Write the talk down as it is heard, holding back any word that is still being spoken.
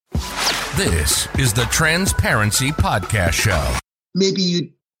This is the Transparency Podcast Show.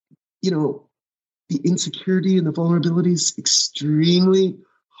 Maybe, the insecurity and the vulnerability is extremely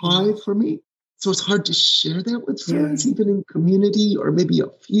high for me. So it's hard to share that with friends, even in community, or maybe a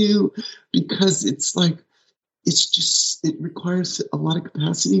few, because it's like, it requires a lot of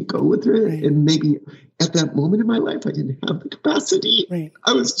capacity to go with it. Right. And maybe at that moment in my life, I didn't have the capacity. Right.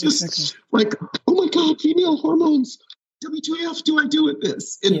 I was just like, oh my God, female hormones. WTF do I do with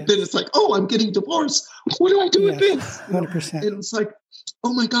this? And then it's like, oh, I'm getting divorced. What do I do with this? 100%. And it's like,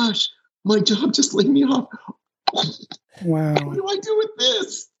 oh my gosh, my job just laid me off. Wow. What do I do with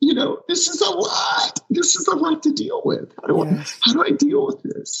this? This is a lot. This is a lot to deal with. How do I deal with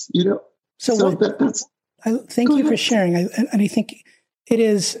this? Thank you for sharing. I think it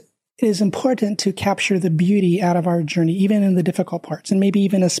is important to capture the beauty out of our journey, even in the difficult parts, and maybe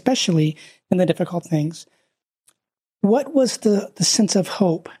even especially in the difficult things. What was the sense of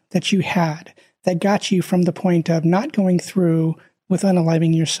hope that you had that got you from the point of not going through with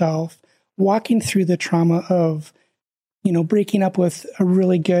unaliving yourself, walking through the trauma of, breaking up with a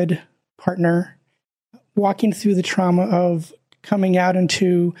really good partner, walking through the trauma of coming out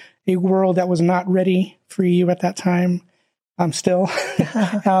into a world that was not ready for you at that time, still?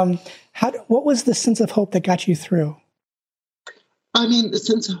 What was the sense of hope that got you through? I mean, the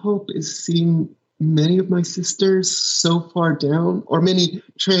sense of hope is seeing many of my sisters so far down, or many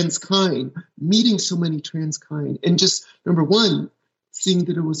trans kind, meeting so many trans kind, and just, number one, seeing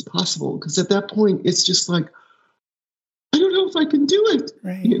that it was possible. Because at that point, it's just like, I don't know if I can do it.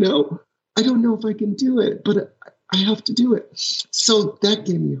 Right. I don't know if I can do it, but I have to do it. So that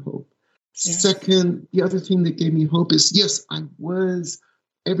gave me hope. Yeah. Second, the other thing that gave me hope is, yes, I was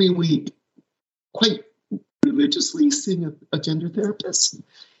every week quite religiously seeing a gender therapist.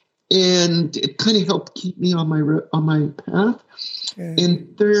 And it kind of helped keep me on my path. Okay.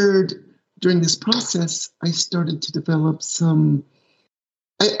 And third, during this process, I started to develop some,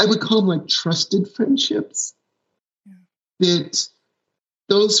 I would call them like trusted friendships. Yeah. That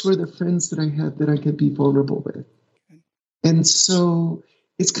those were the friends that I had that I could be vulnerable with. Okay. And so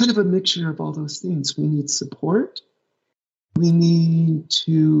it's kind of a mixture of all those things. We need support. We need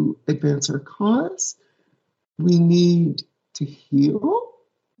to advance our cause. We need to heal.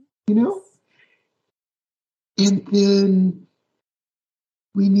 And then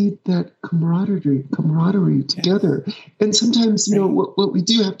we need that camaraderie together. And sometimes, what we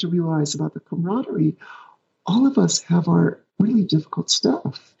do have to realize about the camaraderie, all of us have our really difficult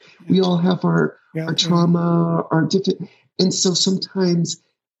stuff. We all have our trauma, our different. And so sometimes,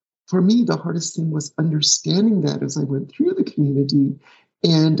 for me, the hardest thing was understanding that as I went through the community.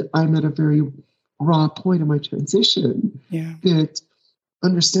 And I'm at a very raw point in my transition that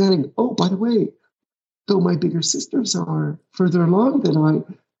understanding, oh, by the way, though my bigger sisters are further along than I,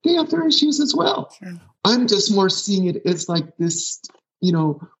 they have their issues as well. Sure. I'm just more seeing it as like this,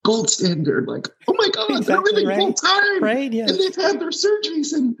 gold standard, like, oh my God, they're living full time. Right, yes. And they've had their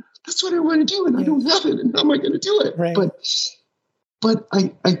surgeries and that's what I want to do and I don't have it. And how am I going to do it? Right. But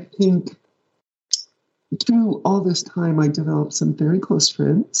I think through all this time, I developed some very close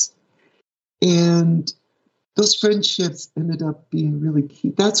friends, and those friendships ended up being really key.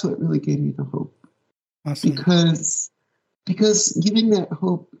 That's what really gave me the hope. Awesome. Because giving that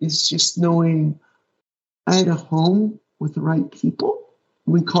hope is just knowing I had a home with the right people.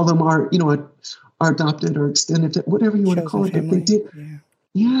 We call them our adopted or extended, whatever you want to call it. But they did. Yeah.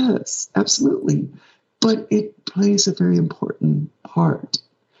 Yes, absolutely. But it plays a very important part.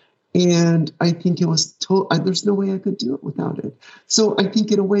 And I think it was there's no way I could do it without it. So I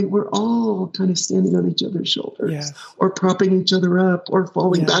think in a way, we're all kind of standing on each other's shoulders or propping each other up or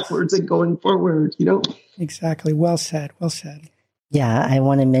falling backwards and going forward, Exactly. Well said. Well said. Yeah, I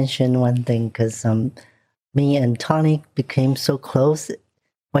want to mention one thing because me and Tony became so close.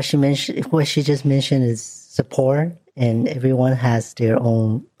 What she just mentioned is support, and everyone has their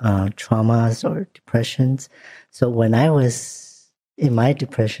own traumas or depressions. So when I was in my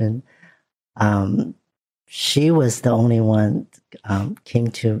depression, she was the only one came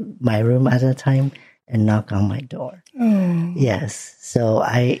to my room at the time and knocked on my door. Oh. Yes. So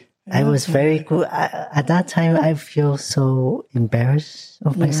I was very good. At that time, I feel so embarrassed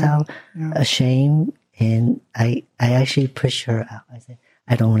of myself, ashamed. And I actually pushed her out. I said,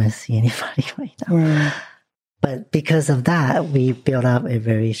 I don't want to see anybody right now. Wow. But because of that, we built up a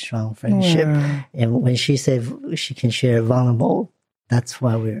very strong friendship. Wow. And when she said she can share vulnerable, that's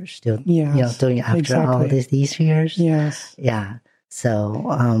why we're still doing it after all these years. Yes. Yeah. So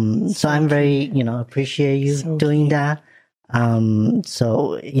I'm very, appreciate you doing that.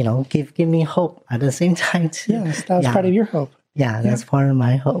 So, give me hope at the same time too. Yes, that was part of your hope. Yeah, that's part of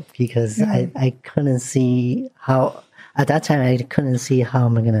my hope because I couldn't see how, at that time, I couldn't see how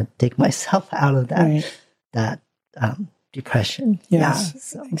I'm going to dig myself out of that depression. Yes,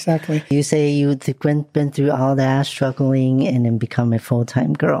 so exactly. You say you been through all that, struggling, and then become a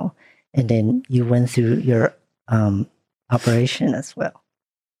full-time girl. And then you went through your operation as well.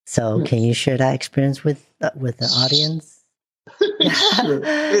 So can you share that experience with the audience? Sure.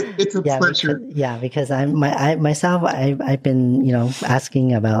 It's a pleasure. Because I've been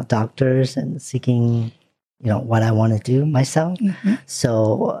asking about doctors and seeking what I want to do myself.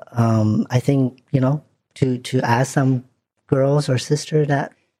 So I think to ask some girls or sister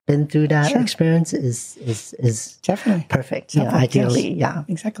that been through that experience is definitely perfect. Ideally,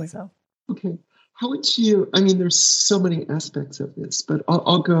 exactly. So okay, how would you? I mean, there's so many aspects of this, but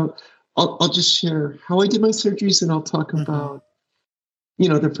I'll just share how I did my surgeries, and I'll talk about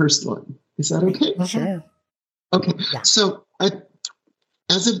the first one. Is that okay? Sure. Okay. Yeah. So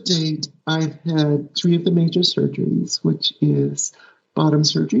as of date, I've had 3 of the major surgeries, which is bottom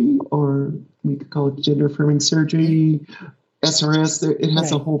surgery, or we could call it gender affirming surgery, SRS. It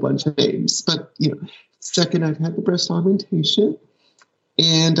has a whole bunch of names. But second, I've had the breast augmentation,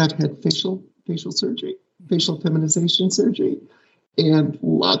 and I've had facial surgery, facial feminization surgery, and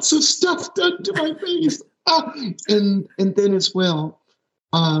lots of stuff done to my face. And then as well.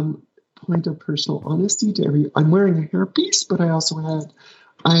 Point of personal honesty to I'm wearing a hairpiece, but I also had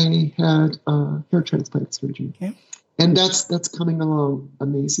hair transplant surgery, and that's coming along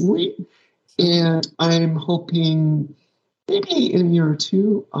amazingly. And I'm hoping maybe in a year or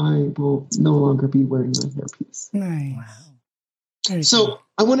 2 I will no longer be wearing my hairpiece. Nice. Wow. So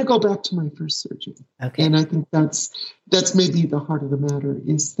I want to go back to my first surgery, and I think that's maybe the heart of the matter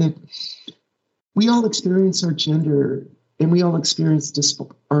is that we all experience our gender. And we all experience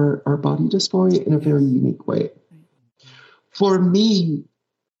our body dysphoria in a very unique way. For me,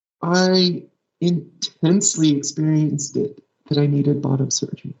 I intensely experienced it that I needed bottom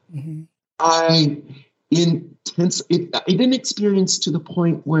surgery. I didn't experience to the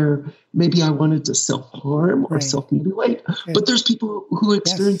point where maybe I wanted to self-harm or self-mutilate, but there's people who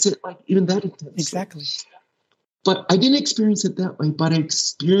experience it like even that intensely. Exactly. But I didn't experience it that way, but I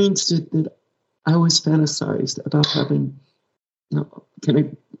experienced it that I always fantasized about having. No,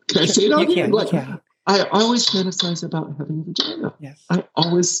 can I say it on here? I always fantasize about having a vagina. Yes. I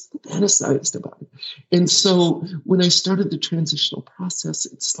always fantasized about it. And so when I started the transitional process,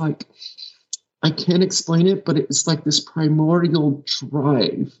 it's like, I can't explain it, but it's like this primordial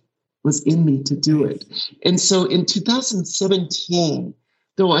drive was in me to do it. And so in 2017,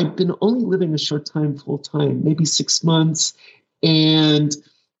 though I've been only living a short time full-time, maybe 6 months, and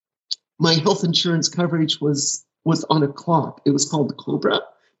my health insurance coverage was on a clock. It was called the Cobra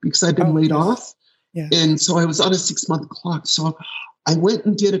because I'd been laid off. Yeah. And so I was on a 6-month clock. So I went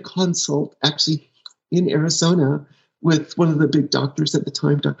and did a consult actually in Arizona with one of the big doctors at the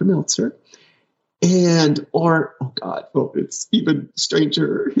time, Dr. Meltzer. It's even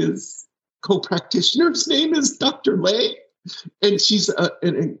stranger. His co-practitioner's name is Dr. Lay. And she's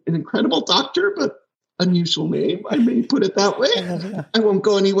an incredible doctor, but unusual name. I may put it that way. I won't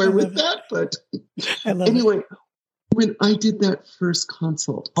go anywhere with that. But anyway, when I did that first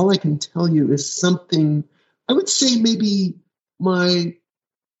consult, all I can tell you is something, I would say maybe my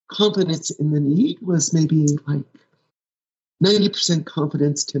confidence in the need was maybe like 90%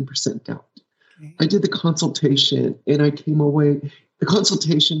 confidence, 10% doubt. I did the consultation and I came away. The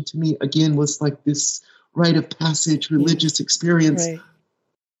consultation to me, again, was like this rite of passage, religious experience. Right.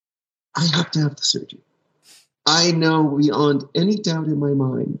 I have to have the surgery. I know beyond any doubt in my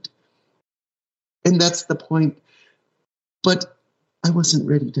mind. And that's the point. But I wasn't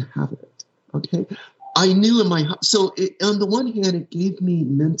ready to have it. Okay. I knew in my, on the one hand, it gave me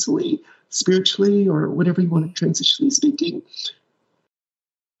mentally, spiritually, or whatever you want to transitionally speaking,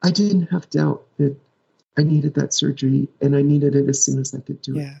 I didn't have doubt that I needed that surgery and I needed it as soon as I could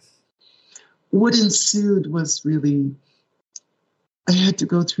do it. What ensued was really, I had to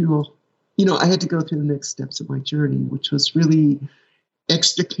go through the next steps of my journey, which was really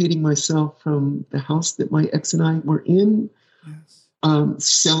extricating myself from the house that my ex and I were in,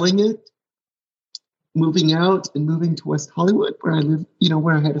 selling it, moving out and moving to West Hollywood where I lived,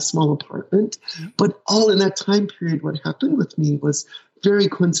 where I had a small apartment. But all in that time period, what happened with me was very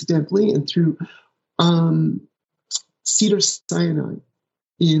coincidentally and through Cedars-Sinai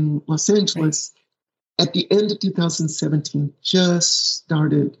in Los Angeles, at the end of 2017, just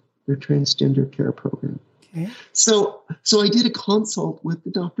started their transgender care program. So I did a consult with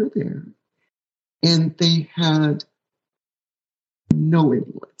the doctor there, and they had no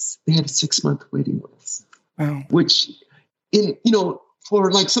waiting list. They had a 6-month waiting list. Wow. Which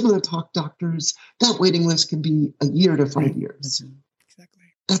for like some of the top doctors, that waiting list can be a year to 5 years. Mm-hmm. Exactly.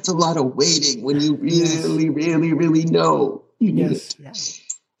 That's a lot of waiting when you really, really, really know you need it. Yes.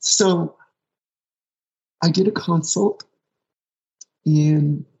 So I did a consult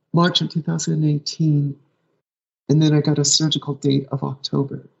in March of 2018, and then I got a surgical date of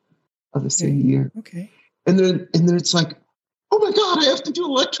October of the same year. Okay. And then it's like, oh my God, I have to do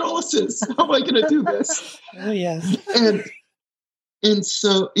electrolysis. How am I going to do this? Oh, yes. And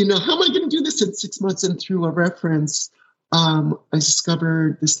so, how am I going to do this in 6 months? And through a reference, I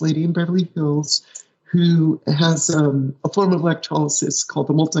discovered this lady in Beverly Hills who has a form of electrolysis called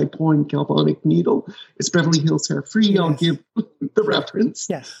the multi-point galvanic needle. It's Beverly Hills Hair Free. Yes. I'll give the reference.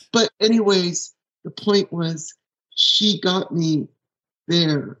 Yes. But anyways, the point was she got me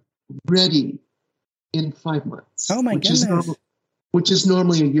there ready in 5 months. Oh, my goodness. Which is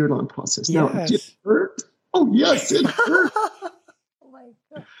normally a year-long process. Yes. Now, did it hurt? Oh, yes, it hurt. Oh, my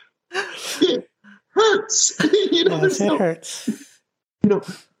God. It hurts. Yes, it hurts.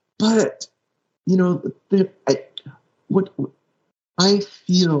 But, what I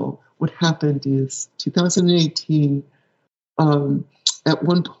feel what happened is 2018, at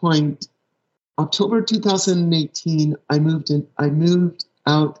one point, October 2018, I moved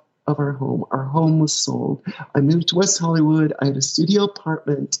out of our home. Our home was sold. I moved to West Hollywood. I had a studio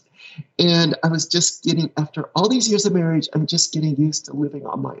apartment. And I was just after all these years of marriage, I'm just getting used to living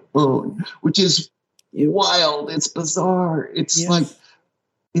on my own, which is wild. It's bizarre. It's like,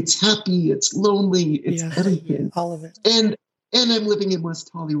 it's happy. It's lonely. It's everything. All of it. And I'm living in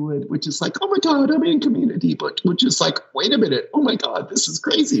West Hollywood, which is like, oh my God, I'm in community, but which is like, wait a minute. Oh my God, this is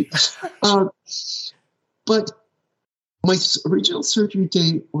crazy. But my original surgery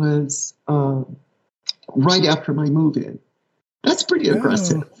date was right after my move-in. That's pretty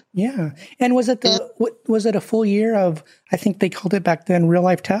aggressive. Yeah. And was it a full year of, I think they called it back then, real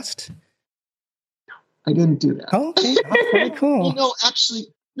life test? I didn't do that. Oh, okay. That's very cool. Actually,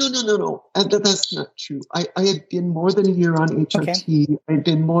 no. That's not true. I had been more than a year on HRT. Okay. I had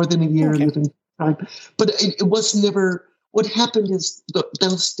been more than a year living time. But it was never, what happened is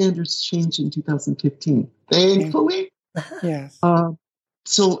those standards changed in 2015. Thankfully. Yes.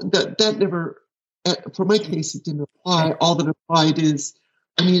 So that never, for my case, it didn't apply. All that applied is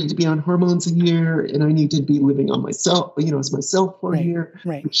I needed to be on hormones a year, and I needed to be living on myself, as myself for a year,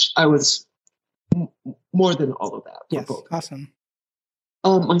 which I was more than all of that. Yes, awesome.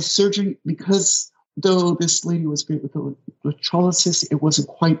 My surgery, because though this lady was great with electrolysis, it wasn't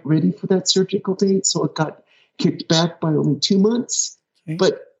quite ready for that surgical date, so it got kicked back by only 2 months. Okay.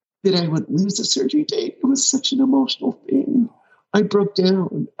 But that I would lose the surgery date, it was such an emotional thing. I broke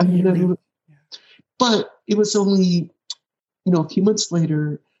down. But it was only, a few months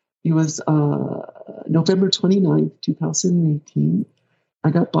later. It was November 29th, 2018. I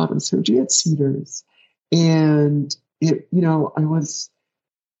got bottom surgery at Cedars. And, I was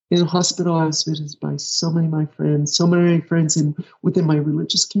in the hospital. I was visited by so many of my friends within my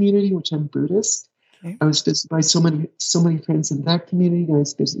religious community, which I'm Buddhist. Okay. I was visited by so many friends in that community. I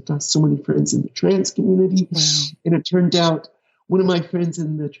was visited by so many friends in the trans community. Wow. And it turned out one of my friends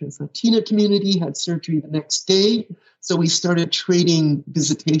in the trans Latina community had surgery the next day. So we started trading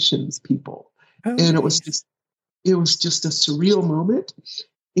visitations people. Oh, and it was just a surreal moment.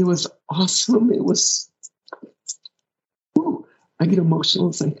 It was awesome. It was, I get emotional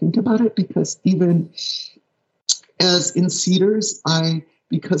as I think about it, because even as in Cedars,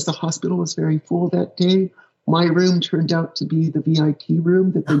 because the hospital was very full that day, my room turned out to be the VIP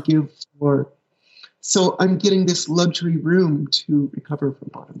room that they give for. So I'm getting this luxury room to recover from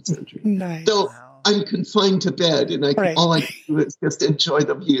bottom surgery. Nice. So I'm confined to bed, and all I can do is just enjoy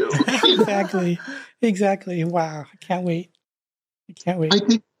the view. Exactly. Wow. I can't wait. I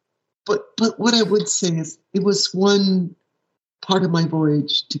think, but what I would say is it was one part of my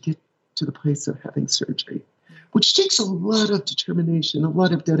voyage to get to the place of having surgery, which takes a lot of determination, a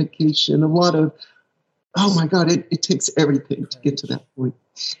lot of dedication, a lot of, oh my God, it takes everything to get to that point.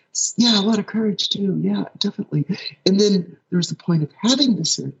 Yeah, a lot of courage too. Yeah, definitely. And then there's the point of having the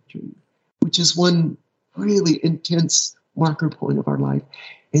surgery, which is one really intense marker point of our life.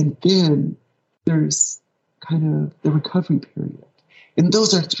 And then there's kind of the recovery period. And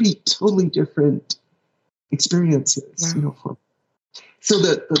those are three totally different experiences, for me. So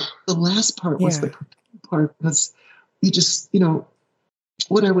the last part was the part, because you just,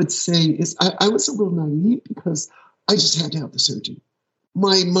 what I would say is I was a little naive because I just had to have the surgery.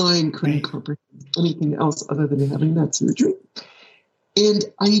 My mind couldn't comprehend anything else other than having that surgery. And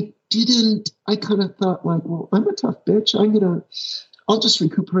I kind of thought like, well, I'm a tough bitch. I'll just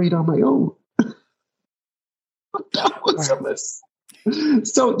recuperate on my own. That was a mess.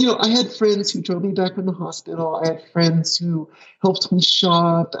 So, I had friends who drove me back from the hospital. I had friends who helped me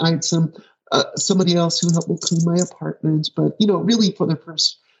shop. I had somebody else who helped me clean my apartment. But, really for the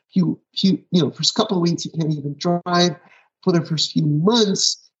first first couple of weeks, you can't even drive. For the first few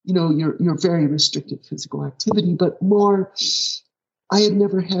months, you're very restricted physical activity. But more, I had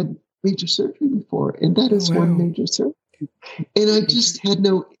never had major surgery before, and that is one major surgery. And I just had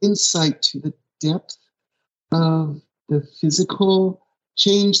no insight to the depth of the physical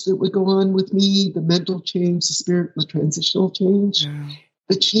change that would go on with me, the mental change, the spirit, the transitional change. Yeah.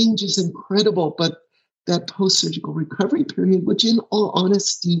 The change is incredible, but that post-surgical recovery period, which in all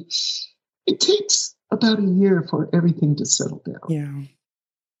honesty, it takes about a year for everything to settle down. Yeah.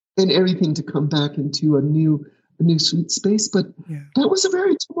 And everything to come back into a new sweet space. But that was a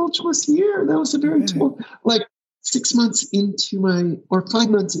very tumultuous year. That was a very like 6 months into 5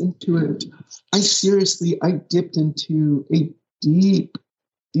 months into it, I dipped into a deep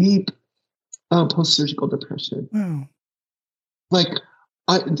post-surgical depression. Wow. Like,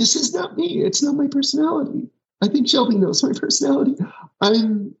 this is not me. It's not my personality. I think Shelby knows my personality.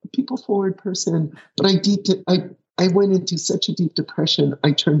 I'm a people-forward person, but I went into such a deep depression,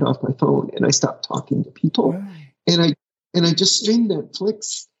 I turned off my phone and I stopped talking to people. Wow. And I just streamed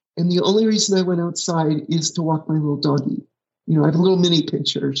Netflix. And the only reason I went outside is to walk my little doggy. I have a little mini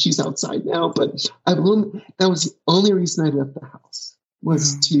pincher. She's outside now, but that was the only reason I left the house,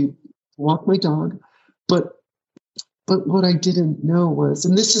 was to walk my dog. But what I didn't know was,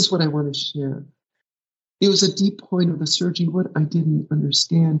 and this is what I want to share, it was a deep point of the surgery. What I didn't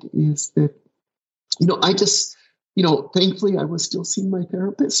understand is that, I just, thankfully I was still seeing my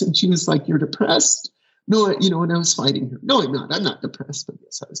therapist, and she was like, "You're depressed." No, and I was fighting her. No, I'm not. I'm not depressed, but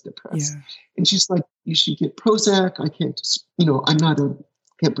yes, I was depressed. Yeah. And she's like, "You should get Prozac. I can't,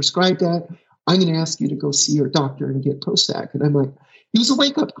 can't prescribe that. I'm going to ask you to go see your doctor and get Prozac." And I'm like, it was a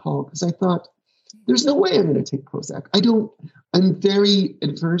wake-up call, because I thought, there's no way I'm going to take Prozac. I'm very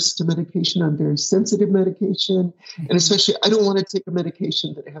adverse to medication. I'm very sensitive medication. Mm-hmm. And especially, I don't want to take a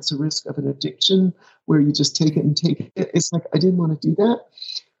medication that has a risk of an addiction where you just take it and take it. It's like, I didn't want to do that.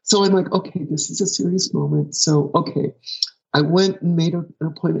 So I'm like, okay, this is a serious moment. So, okay, I went and made an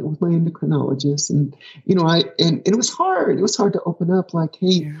appointment with my endocrinologist, and, and it was hard. It was hard to open up, like,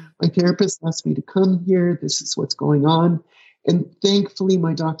 hey, my therapist asked me to come here. This is what's going on. And thankfully,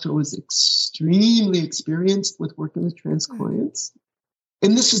 my doctor was extremely experienced with working with trans clients.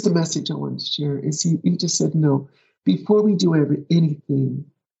 And this is the message I wanted to share, is he just said, no, before we do anything,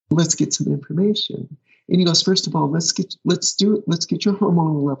 let's get some information. And he goes, first of all, let's get your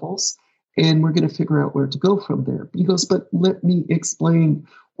hormonal levels, and we're going to figure out where to go from there. He goes, but let me explain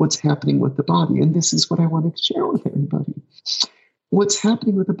what's happening with the body. And this is what I want to share with everybody. What's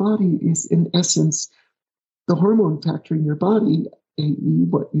happening with the body is, in essence, the hormone factor in your body, AE,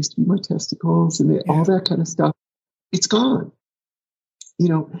 what used to be my testicles, and all that kind of stuff, it's gone.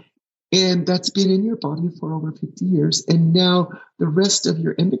 And that's been in your body for over 50 years. And now the rest of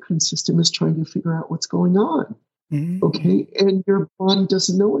your endocrine system is trying to figure out what's going on. Mm-hmm. Okay. And your body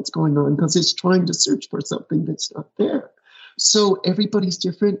doesn't know what's going on because it's trying to search for something that's not there. So everybody's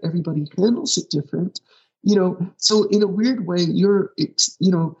different. Everybody handles it different. So in a weird way,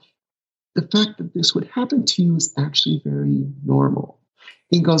 the fact that this would happen to you is actually very normal.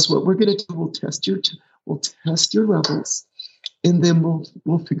 He goes, what we're going to do, we'll test your levels, and then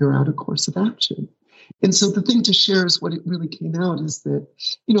we'll figure out a course of action. And so the thing to share is what it really came out is that,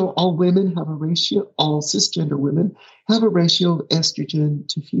 all women have a ratio, all cisgender women have a ratio of estrogen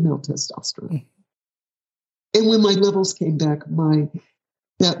to female testosterone. And when my levels came back,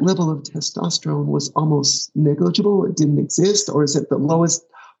 that level of testosterone was almost negligible. It didn't exist, or is at the lowest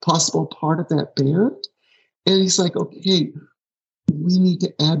possible part of that band. And he's like, okay, we need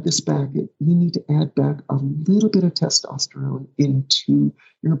to add this back. We need to add back a little bit of testosterone into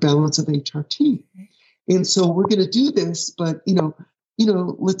your balance of HRT. And so we're going to do this, but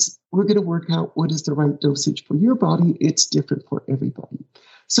we're going to work out what is the right dosage for your body. It's different for everybody.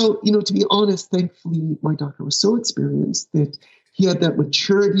 So, to be honest, thankfully, my doctor was so experienced that he had that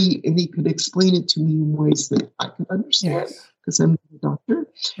maturity, and he could explain it to me in ways that I could understand, because I'm a doctor.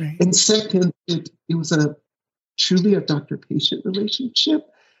 Right. And second, it was truly a doctor-patient relationship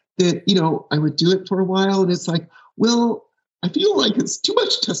that, I would do it for a while, and it's like, well, I feel like it's too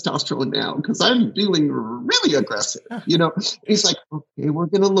much testosterone now because I'm feeling really aggressive, He's like, okay, we're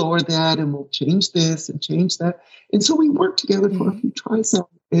going to lower that, and we'll change this and change that. And so we worked together for a few tries out,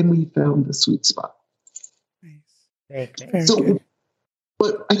 and we found the sweet spot. Very so, good.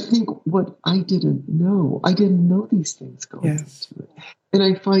 But I think what I didn't know these things going into it. And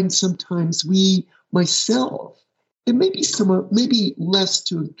I find sometimes we myself. And maybe less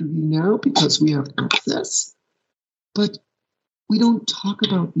to a degree now because we have access, but we don't talk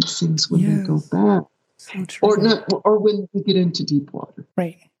about these things when they go bad, or when we get into deep water.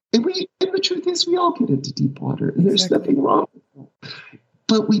 Right. And the truth is, we all get into deep water, and there's nothing wrong with that.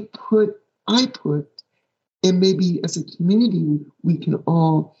 But I put, and maybe as a community, we can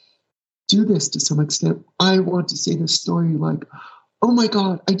all do this to some extent. I want to say this story like, oh my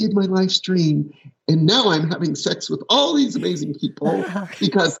God, I did my live stream, and now I'm having sex with all these amazing people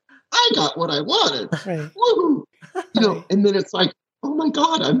because I got what I wanted. Right. Woohoo! You know, and then it's like, oh my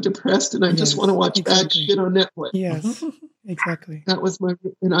God, I'm depressed and I just want to watch bad shit on Netflix. Yes, exactly. That was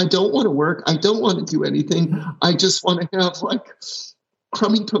and I don't want to work. I don't want to do anything. I just want to have like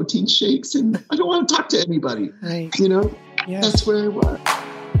crummy protein shakes and I don't want to talk to anybody. Right. You know, that's where I was.